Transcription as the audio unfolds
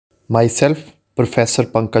Myself, Professor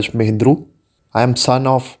Pankaj Mohindru. I am son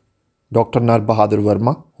of Dr. Nar Bahadur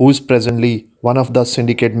Verma, who is presently one of the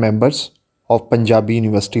syndicate members of Punjabi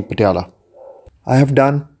University Patiala. I have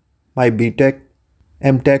done my BTech,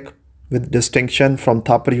 MTech with distinction from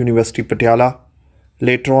Thapar University Patiala.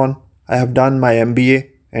 Later on, I have done my MBA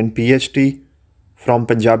and PhD from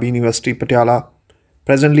Punjabi University Patiala.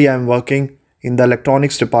 Presently, I am working in the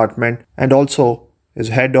electronics department and also is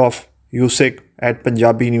head of USIC at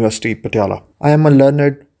Punjabi University Patiala. I am a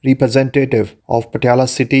learned representative of Patiala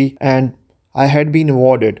city and I had been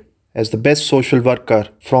awarded as the best social worker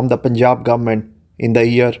from the Punjab government in the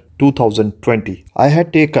year 2020. I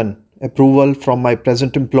had taken approval from my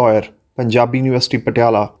present employer Punjabi University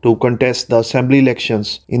Patiala to contest the assembly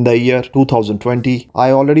elections in the year 2020.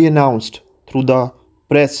 I already announced through the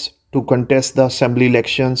press to contest the assembly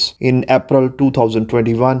elections in April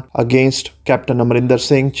 2021 against Captain Amarinder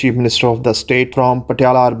Singh, Chief Minister of the state from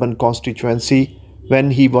Patiala urban constituency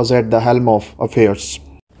when he was at the helm of affairs.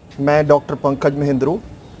 मैं doctor Pankaj Mahindru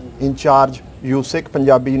in charge UIC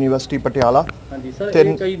Punjabi university Patiala. ਹਾਂਜੀ sir,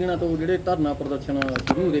 ਇਹ ਕਈ ਦਿਨਾਂ ਤੋਂ ਜਿਹੜੇ ਧਰਨਾ ਪ੍ਰਦਰਸ਼ਨ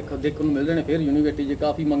ਸ਼ੁਰੂ ਦੇਖਣ ਨੂੰ ਮਿਲ ਰਹੇ ਨੇ, ਫਿਰ ਯੂਨੀਵਰਸਿਟੀ 'ਚ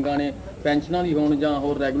ਕਾਫੀ ਮੰਗਾਂ ਨੇ, ਪੈਨਸ਼ਨਾਂ ਦੀ ਹੋਣ ਜਾਂ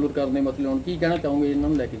ਹੋਰ ਰੈਗੂਲਰ ਕਰਨ ਦੇ ਮਸਲੇ ਹੋਣ, ਕੀ ਕਹਿਣਾ ਚਾਹੋਗੇ ਇਹਨਾਂ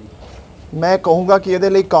ਨੂੰ ਲੈ ਕੇ? ਮੈਂ ਕਹੂੰਗਾ ਕਿ ਇਹਦੇ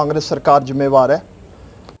ਲਈ ਕਾਂਗਰਸ ਸਰਕਾਰ ਜ਼ਿੰਮੇਵਾਰ ਹੈ।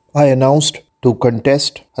 I announced to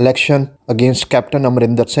contest election against Captain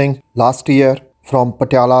Amarinder Singh last year from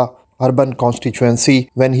Patiala urban constituency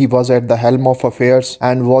when he was at the helm of affairs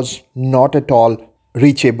and was not at all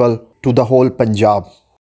reachable to the whole Punjab.